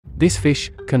This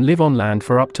fish can live on land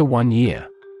for up to 1 year.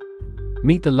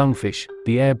 Meet the lungfish,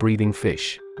 the air-breathing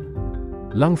fish.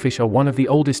 Lungfish are one of the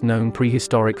oldest known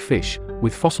prehistoric fish,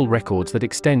 with fossil records that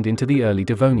extend into the early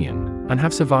Devonian, and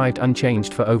have survived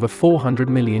unchanged for over 400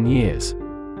 million years.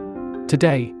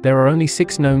 Today, there are only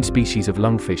 6 known species of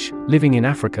lungfish, living in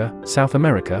Africa, South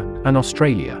America, and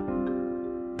Australia.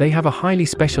 They have a highly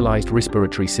specialized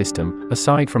respiratory system.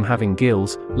 Aside from having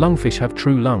gills, lungfish have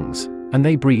true lungs, and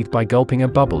they breathe by gulping a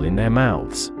bubble in their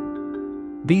mouths.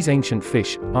 These ancient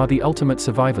fish are the ultimate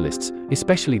survivalists,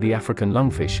 especially the African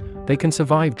lungfish. They can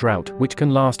survive drought, which can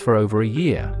last for over a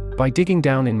year, by digging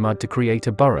down in mud to create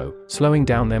a burrow, slowing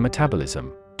down their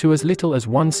metabolism to as little as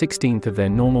 1/16 of their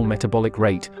normal metabolic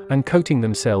rate, and coating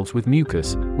themselves with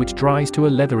mucus, which dries to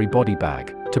a leathery body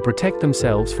bag, to protect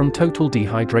themselves from total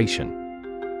dehydration.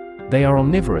 They are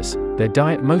omnivorous. Their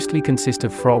diet mostly consists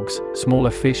of frogs, smaller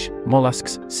fish,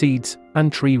 mollusks, seeds,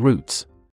 and tree roots.